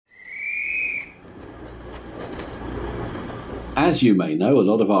As you may know, a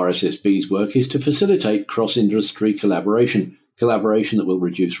lot of RSSB's work is to facilitate cross-industry collaboration that will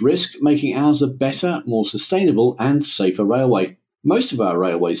reduce risk, making ours a better, more sustainable and safer railway. Most of our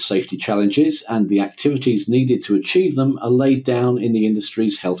railway's safety challenges and the activities needed to achieve them are laid down in the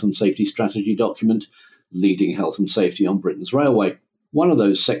industry's health and safety strategy document, Leading Health and Safety on Britain's Railway. One of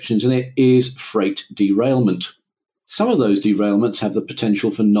those sections in it is freight derailment. Some of those derailments have the potential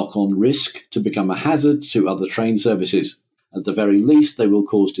for knock-on risk to become a hazard to other train services. At the very least, they will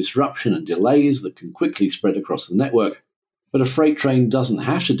cause disruption and delays that can quickly spread across the network. But a freight train doesn't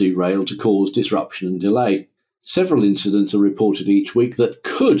have to derail to cause disruption and delay. Several incidents are reported each week that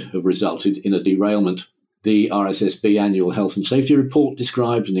could have resulted in a derailment. The RSSB Annual Health and Safety Report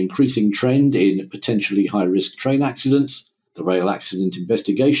described an increasing trend in potentially high-risk train accidents. The Rail Accident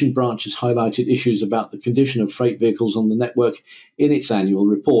Investigation Branch has highlighted issues about the condition of freight vehicles on the network in its annual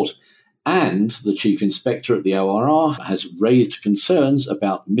report. And the Chief Inspector at the ORR has raised concerns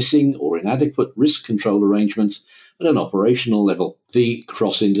about missing or inadequate risk control arrangements at an operational level. The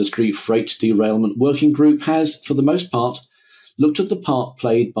Cross-Industry Freight Derailment Working Group has, for the most part, looked at the part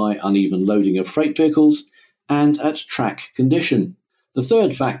played by uneven loading of freight vehicles and at track condition. The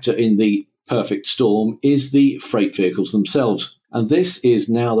third factor in the perfect storm is the freight vehicles themselves, and this is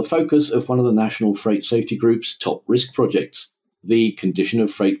now the focus of one of the National Freight Safety Group's top risk projects, the condition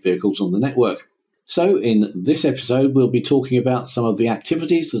of freight vehicles on the network. So in this episode, we'll be talking about some of the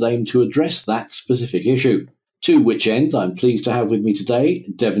activities that aim to address that specific issue. To which end, I'm pleased to have with me today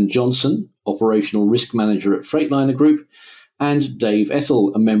Devon Johnson, Operational Risk Manager at Freightliner Group, and Dave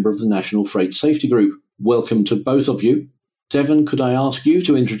Ethel, a member of the National Freight Safety Group. Welcome to both of you. Devon, could I ask you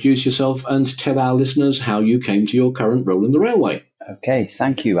to introduce yourself and tell our listeners how you came to your current role in the railway? Okay,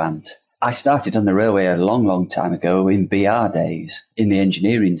 thank you, Ant. I started on the railway a long, long time ago in BR days, in the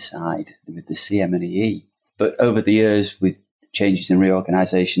engineering side with the CM&EE. But over the years, with changes and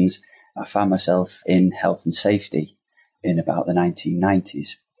reorganisations, I found myself in health and safety in about the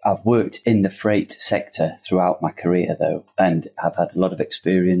 1990s. I've worked in the freight sector throughout my career, though, and have had a lot of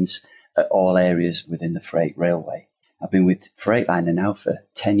experience at all areas within the freight railway. I've been with Freightliner now for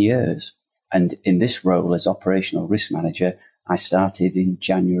 10 years, and in this role as Operational Risk Manager, I started in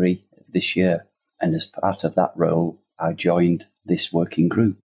January of this year, and as part of that role, I joined this working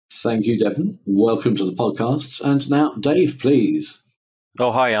group. Thank you, Devon. Welcome to the podcast. And now, Dave, please.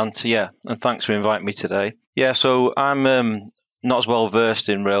 Oh, hi, Ant. Yeah, and thanks for inviting me today. Yeah, so I'm not as well versed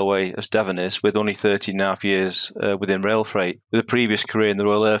in railway as Devon is, with only 13 and a half years within rail freight, with a previous career in the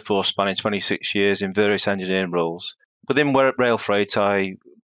Royal Air Force spanning 26 years in various engineering roles. Within rail freight, I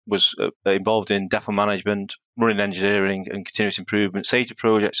was involved in depot management, running engineering and continuous improvement safety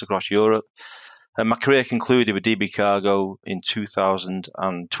projects across Europe. And my career concluded with DB Cargo in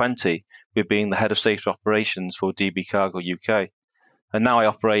 2020, with being the head of safety operations for DB Cargo UK. And now I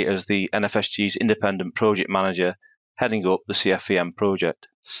operate as the NFSG's independent project manager, heading up the CFVM project.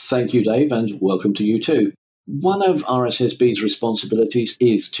 Thank you, Dave, and welcome to you too. One of RSSB's responsibilities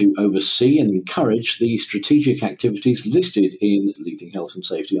is to oversee and encourage the strategic activities listed in Leading Health and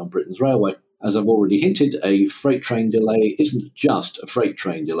Safety on Britain's Railway. As I've already hinted, a freight train delay isn't just a freight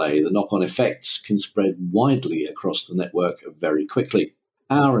train delay. The knock-on effects can spread widely across the network very quickly.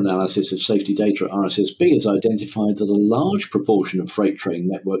 Our analysis of safety data at RSSB has identified that a large proportion of freight train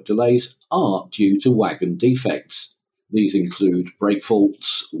network delays are due to wagon defects. These include brake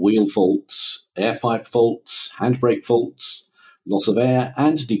faults, wheel faults, air pipe faults, handbrake faults, loss of air,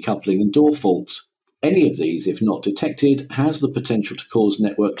 and decoupling and door faults. Any of these, if not detected, has the potential to cause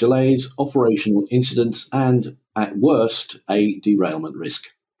network delays, operational incidents, and, at worst, a derailment risk.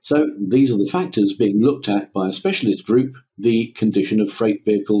 So these are the factors being looked at by a specialist group, the Condition of Freight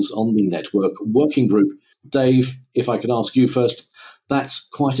Vehicles on the Network Working Group. Dave, if I could ask you first, that's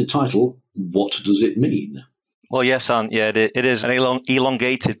quite a title. What does it mean? Well, yes, Ant, yeah, it is an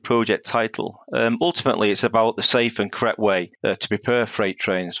elongated project title. Ultimately, it's about the safe and correct way to prepare freight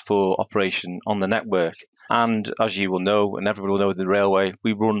trains for operation on the network. And as you will know, and everyone will know with the railway,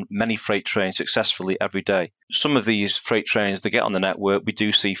 we run many freight trains successfully every day. Some of these freight trains that get on the network, we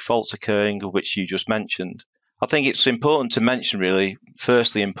do see faults occurring, which you just mentioned. I think it's important to mention, really,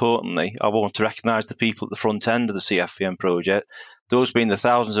 firstly, importantly, I want to recognise the people at the front end of the CFVM project, those being the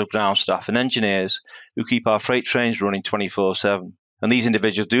thousands of ground staff and engineers who keep our freight trains running 24/7. And these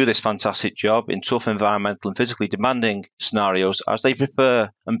individuals do this fantastic job in tough environmental and physically demanding scenarios as they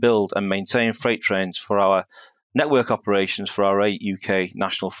prepare and build and maintain freight trains for our network operations for our 8 UK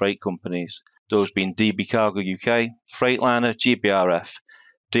national freight companies, those being DB Cargo UK, Freightliner, GBRF,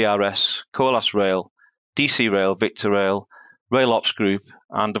 DRS, Colas Rail, DC Rail, Victor Rail, Rail Ops Group,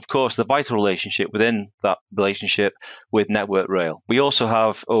 and of course the vital relationship within that relationship with Network Rail. We also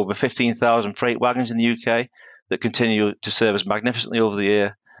have over 15,000 freight wagons in the UK that continue to serve us magnificently over the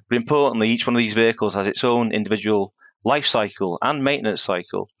year. But importantly, each one of these vehicles has its own individual life cycle and maintenance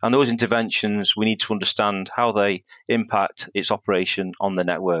cycle, and those interventions we need to understand how they impact its operation on the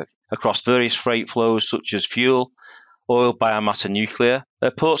network across various freight flows such as fuel, oil, biomass and nuclear,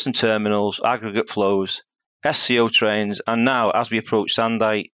 ports and terminals, aggregate flows, SCO trains, and now, as we approach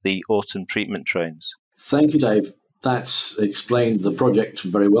Sandai, the autumn treatment trains. Thank you, Dave. That's explained the project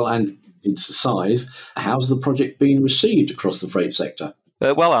very well and its size. How's the project been received across the freight sector?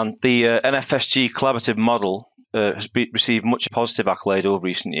 Well, Anne, the NFSG collaborative model has received much positive accolade over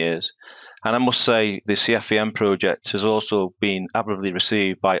recent years. And I must say the CFVM project has also been admirably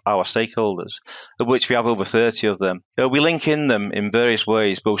received by our stakeholders, of which we have over 30 of them. We link in them in various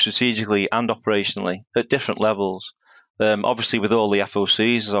ways, both strategically and operationally, at different levels. Obviously with all the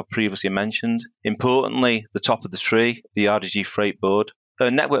FOCs, as I've previously mentioned. Importantly, the top of the tree, the RDG Freight Board,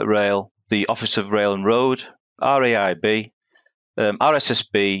 Network Rail, the Office of Rail and Road, RAIB,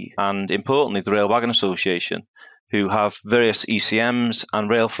 RSSB, and importantly the Rail Wagon Association, who have various ECMs and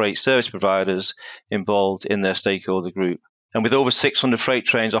rail freight service providers involved in their stakeholder group. And with over 600 freight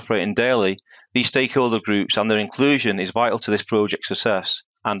trains operating daily, these stakeholder groups and their inclusion is vital to this project's success.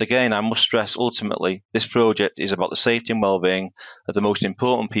 And again, I must stress, ultimately, this project is about the safety and well-being of the most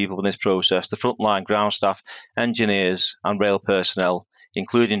important people in this process, the frontline ground staff, engineers and rail personnel,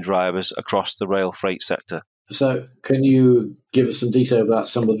 including drivers across the rail freight sector. So can you give us some detail about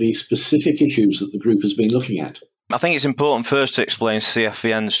some of the specific issues that the group has been looking at? I think it's important first to explain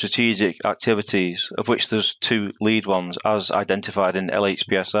CFVN's strategic activities, of which there's two lead ones, as identified in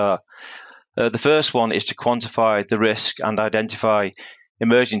LHPSR. The first one is to quantify the risk and identify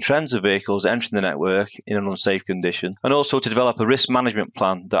emerging trends of vehicles entering the network in an unsafe condition, and also to develop a risk management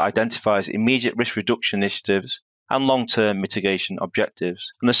plan that identifies immediate risk reduction initiatives and long-term mitigation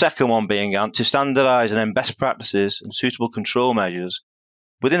objectives. And the second one being to standardise and embed best practices and suitable control measures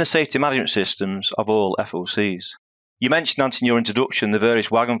within the safety management systems of all FOCs. You mentioned, Ant, in your introduction, the various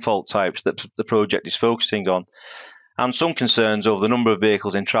wagon fault types that the project is focusing on, and some concerns over the number of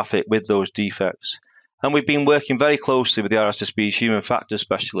vehicles in traffic with those defects. And we've been working very closely with the RSSB's human factors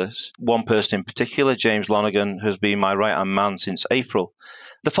specialists. One person in particular, James Lonergan, has been my right-hand man since April.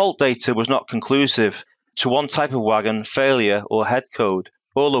 The fault data was not conclusive to one type of wagon, failure or head code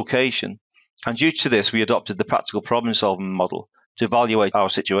or location, and due to this we adopted the practical problem-solving model to evaluate our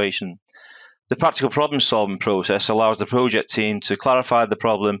situation. The practical problem-solving process allows the project team to clarify the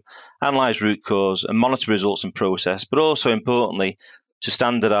problem, analyse root cause and monitor results and process, but also importantly to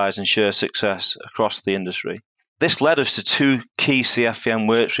standardise and share success across the industry. This led us to two key CFVM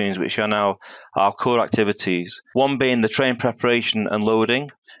work streams which are now our core activities, one being the train preparation and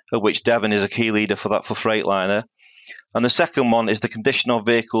loading, of which Devon is a key leader for Freightliner, and the second one is the condition of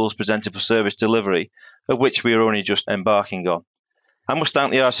vehicles presented for service delivery, of which we are only just embarking on. I must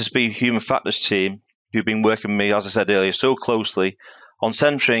thank the RSSB Human Factors team, who've been working with me, as I said earlier, so closely on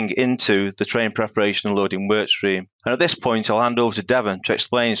centering into the train preparation and loading work stream. And at this point, I'll hand over to Devon to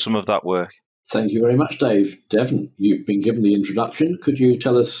explain some of that work. Thank you very much, Dave. Devon, you've been given the introduction. Could you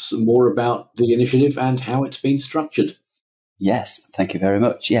tell us more about the initiative and how it's been structured? Yes, thank you very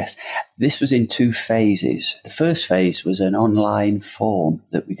much. Yes, this was in two phases. The first phase was an online form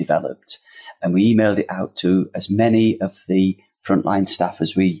that we developed, and we emailed it out to as many of the frontline staff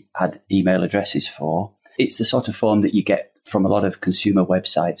as we had email addresses for. It's the sort of form that you get from a lot of consumer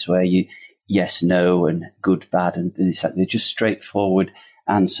websites where you yes, no, and good, bad, and they're just straightforward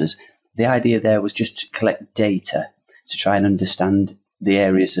answers. The idea there was just to collect data to try and understand the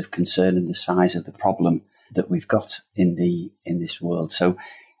areas of concern and the size of the problem that we've got in this world. So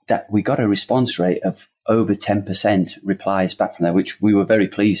that we got a response rate of over 10% replies back from there, which we were very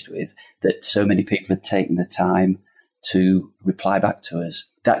pleased with, that so many people had taken the time to reply back to us.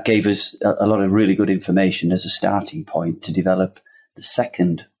 That gave us a lot of really good information as a starting point to develop the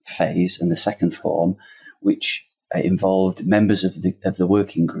second phase and the second form, which involved members of the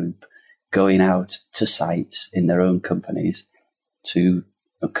working group going out to sites in their own companies to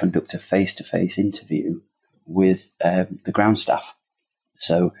conduct a face-to-face interview with the ground staff.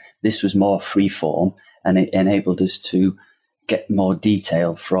 So this was more free form, and it enabled us to get more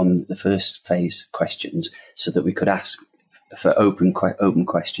detail from the first phase questions so that we could ask for open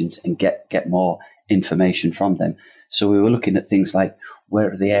questions and get more information from them. So we were looking at things like,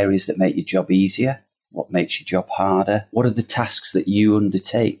 where are the areas that make your job easier? What makes your job harder? What are the tasks that you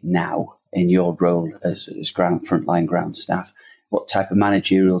undertake now in your role as frontline ground staff? What type of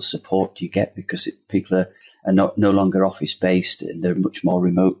managerial support do you get because people are no longer office based, and they're much more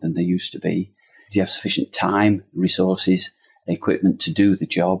remote than they used to be? Do you have sufficient time, resources, equipment to do the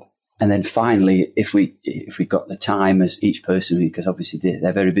job? And then finally, if we got the time as each person, because obviously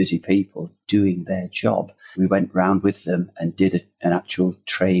they're very busy people doing their job, we went round with them and did an actual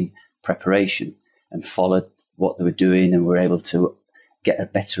train preparation and followed what they were doing, and were able to get a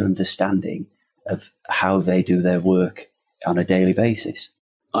better understanding of how they do their work on a daily basis.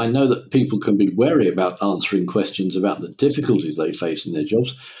 I know that people can be wary about answering questions about the difficulties they face in their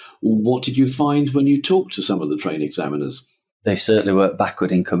jobs. What did you find when you talked to some of the train examiners? They certainly weren't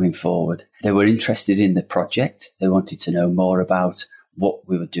backward in coming forward. They were interested in the project. They wanted to know more about what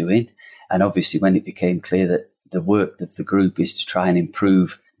we were doing. And obviously, when it became clear that the work of the group is to try and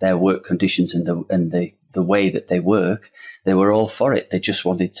improve their work conditions and the way that they work, they were all for it. They just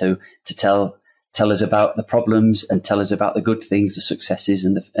wanted to tell us about the problems and tell us about the good things, the successes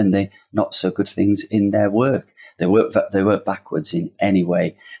and the not so good things in their work. They weren't backwards in any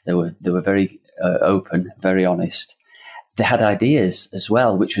way. They were very open, very honest. They had ideas as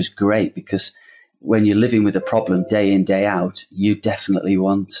well, which was great, because when you're living with a problem day in, day out, you definitely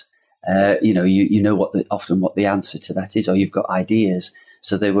want, you know often what the answer to that is, or you've got ideas.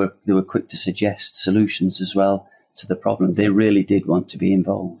 So they were quick to suggest solutions as well to the problem. They really did want to be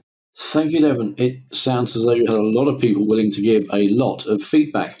involved. Thank you, Devon. It sounds as though you had a lot of people willing to give a lot of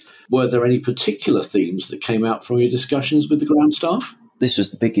feedback. Were there any particular themes that came out from your discussions with the ground staff? This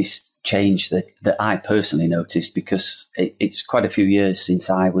was the biggest change that I personally noticed, because it's quite a few years since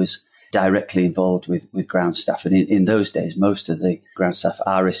I was directly involved with ground staff. And in those days, most of the ground staff,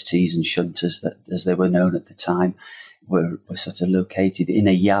 RSTs and shunters, that as they were known at the time, were sort of located in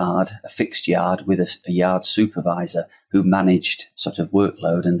a fixed yard, with a yard supervisor who managed sort of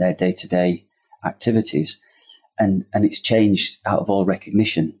workload and their day-to-day activities. And it's changed out of all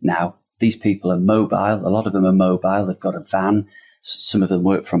recognition now. These people are mobile. A lot of them are mobile. They've got a van. Some of them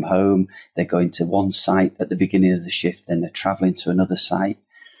work from home. They're going to one site at the beginning of the shift, then they're travelling to another site.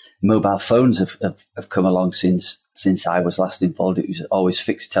 Mobile phones have come along since I was last involved. It was always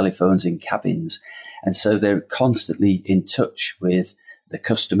fixed telephones in cabins. And so they're constantly in touch with the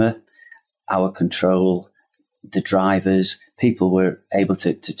customer, our control, the drivers. People were able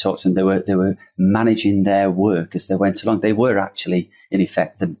to talk to them. They were managing their work as they went along. They were actually, in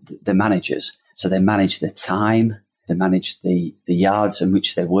effect, the managers. So they managed their time. They manage the yards in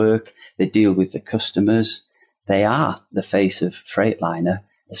which they work. They deal with the customers. They are the face of Freightliner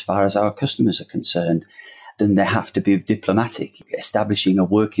as far as our customers are concerned. And they have to be diplomatic, establishing a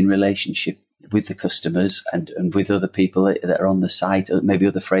working relationship with the customers and with other people that are on the site, or maybe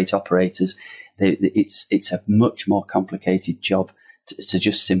other freight operators. It's a much more complicated job to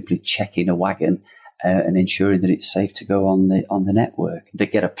just simply check in a wagon and ensuring that it's safe to go on the network. They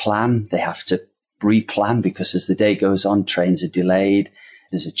get a plan. They have to replan, because as the day goes on, trains are delayed.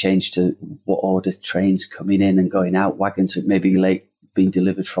 There's a change to what order trains coming in and going out, wagons that may be late being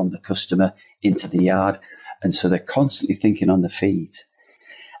delivered from the customer into the yard. And so they're constantly thinking on the feet.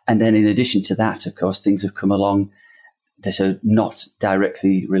 And then in addition to that, of course, things have come along that are not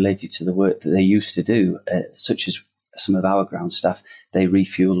directly related to the work that they used to do, such as some of our ground staff. They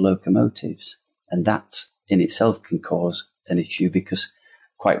refuel locomotives. And that in itself can cause an issue, because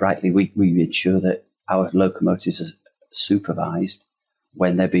quite rightly, we ensure that our locomotives are supervised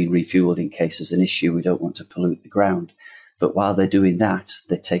when they're being refueled in case there's an issue. We don't want to pollute the ground. But while they're doing that,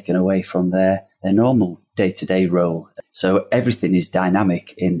 they're taken away from their normal day-to-day role. So everything is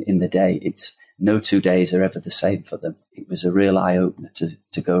dynamic in the day. It's no 2 days are ever the same for them. It was a real eye-opener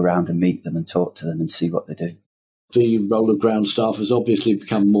to go around and meet them and talk to them and see what they do. The role of ground staff has obviously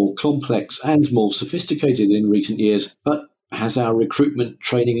become more complex and more sophisticated in recent years, but has our recruitment,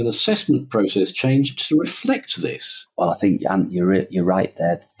 training and assessment process changed to reflect this? Well, I think, Ant, you're right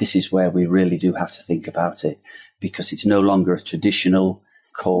there. This is where we really do have to think about it, because it's no longer a traditional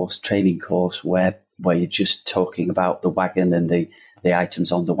training course where you're just talking about the wagon and the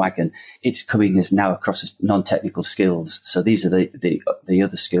items on the wagon. It's coming as now across non-technical skills. So these are the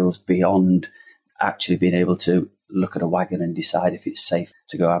other skills beyond actually being able to look at a wagon and decide if it's safe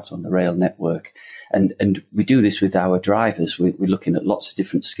to go out on the rail network. And we do this with our drivers. We're looking at lots of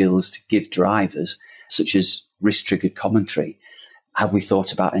different skills to give drivers, such as risk-triggered commentary. Have we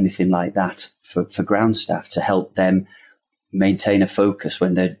thought about anything like that for ground staff to help them maintain a focus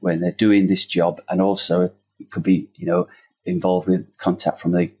when they're doing this job? And also it could be, involved with contact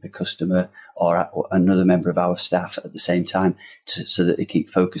from the customer or another member of our staff at the same time, so that they keep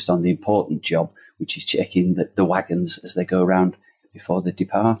focused on the important job, which is checking the wagons as they go around before they're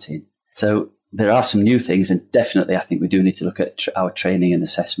departing. So there are some new things, and definitely I think we do need to look at our training and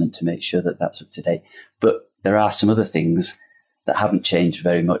assessment to make sure that that's up to date. But there are some other things that haven't changed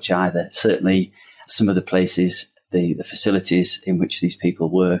very much either. Certainly, some of the places, the facilities in which these people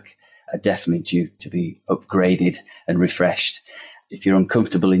work are definitely due to be upgraded and refreshed. If you're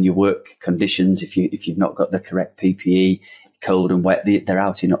uncomfortable in your work conditions, if you've not got the correct PPE, cold and wet, they're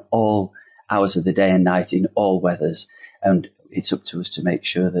out in all hours of the day and night in all weathers. And it's up to us to make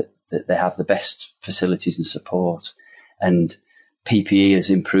sure that they have the best facilities and support. And PPE has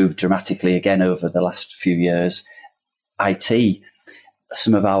improved dramatically again over the last few years. IT,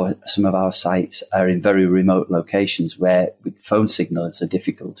 some of our sites are in very remote locations where phone signals are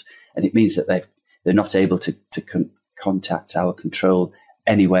difficult, and it means that they're not able to contact our control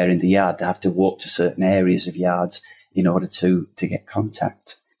anywhere in the yard. They have to walk to certain areas of yards in order to get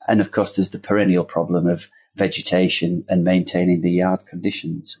contact. And of course, there's the perennial problem of vegetation and maintaining the yard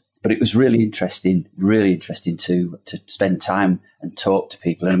conditions. But it was really interesting to spend time and talk to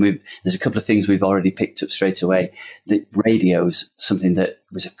people. And there's a couple of things we've already picked up straight away. The radios, something that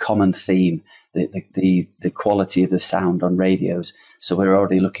was a common theme, the quality of the sound on radios. So we're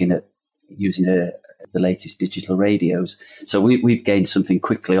already looking at using the latest digital radios. So we've gained something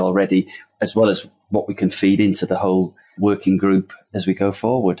quickly already, as well as what we can feed into the whole working group as we go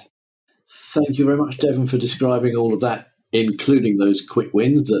forward. Thank you very much, Devon, for describing all of that, including those quick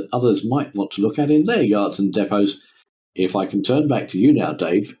wins that others might want to look at in their yards and depots. If I can turn back to you now,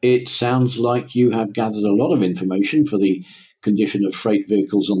 Dave, it sounds like you have gathered a lot of information for the condition of freight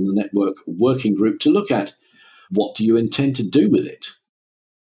vehicles on the network working group to look at. What do you intend to do with it?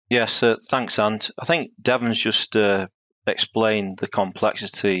 Yes, thanks, Ant. I think Devon's just explained the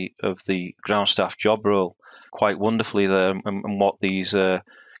complexity of the ground staff job role quite wonderfully there, and what these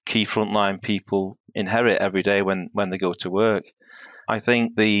key frontline people inherit every day when they go to work. I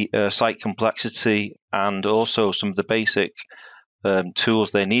think the site complexity and also some of the basic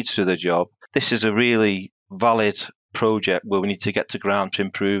tools they need to do their job, this is a really valid project where we need to get to ground to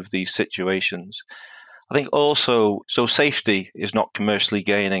improve these situations. I think also, so safety is not commercially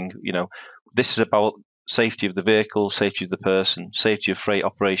gaining. This is about safety of the vehicle, safety of the person, safety of freight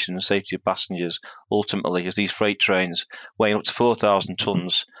operations, safety of passengers, ultimately, as these freight trains weighing up to 4,000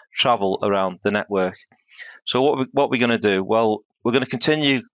 tonnes travel around the network. So what we're going to do? Well, we're going to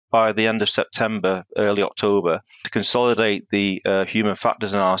continue by the end of September, early October, to consolidate the human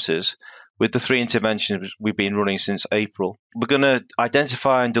factors analysis with the 3 interventions we've been running since April. We're going to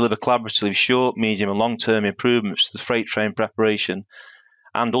identify and deliver collaboratively short, medium and long-term improvements to the freight train preparation,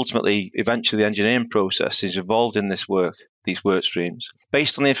 and ultimately, eventually, the engineering process is involved in these work streams,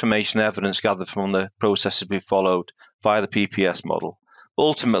 based on the information and evidence gathered from the processes we've followed via the PPS model.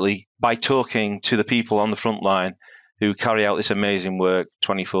 Ultimately, by talking to the people on the front line who carry out this amazing work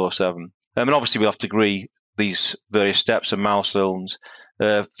 24/7. And obviously, we'll have to agree these various steps and milestones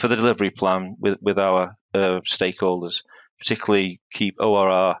for the delivery plan with our stakeholders, particularly keep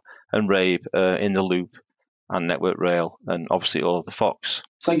ORR and RABE in the loop, and Network Rail, and obviously all of the FOX.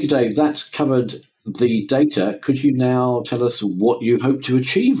 Thank you, Dave. That's covered the data. Could you now tell us what you hope to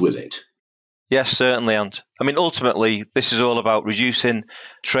achieve with it? Yes, certainly, Ant. Ultimately, this is all about reducing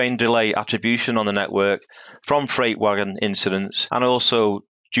train delay attribution on the network from freight wagon incidents and also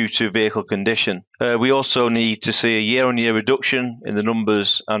due to vehicle condition. We also need to see a year-on-year reduction in the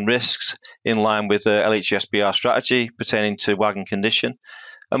numbers and risks in line with the LHSBR strategy pertaining to wagon condition.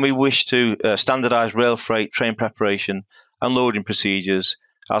 And we wish to standardise rail freight train preparation and loading procedures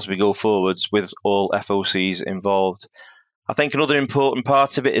as we go forwards with all FOCs involved. I think another important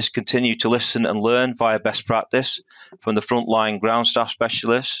part of it is continue to listen and learn via best practice from the frontline ground staff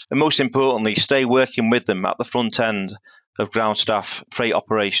specialists, and most importantly, stay working with them at the front end of ground staff freight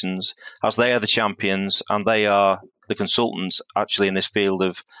operations, as they are the champions and they are the consultants actually in this field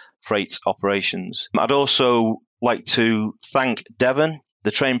of freight operations. I'd also like to thank Devon,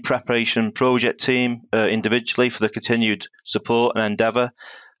 the train preparation project team individually, for the continued support and endeavour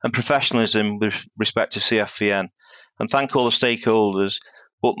and professionalism with respect to CFVN, and thank all the stakeholders.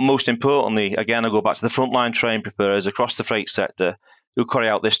 But most importantly, again, I'll go back to the frontline train preparers across the freight sector who carry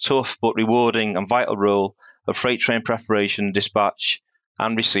out this tough but rewarding and vital role of freight train preparation, dispatch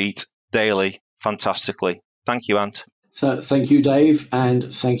and receipt daily, fantastically. Thank you, Ant. So thank you, Dave,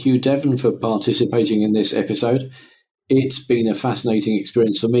 and thank you, Devon, for participating in this episode. It's been a fascinating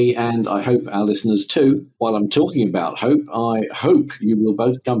experience for me, and I hope our listeners too. While I'm talking about hope, I hope you will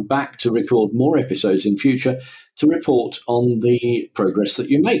both come back to record more episodes in future to report on the progress that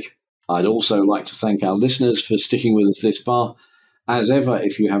you make. I'd also like to thank our listeners for sticking with us this far. As ever,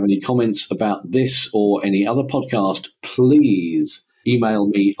 if you have any comments about this or any other podcast, please email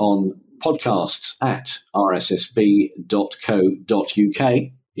me on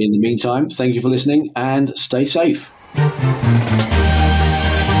podcasts@rssb.co.uk. In the meantime, thank you for listening and stay safe.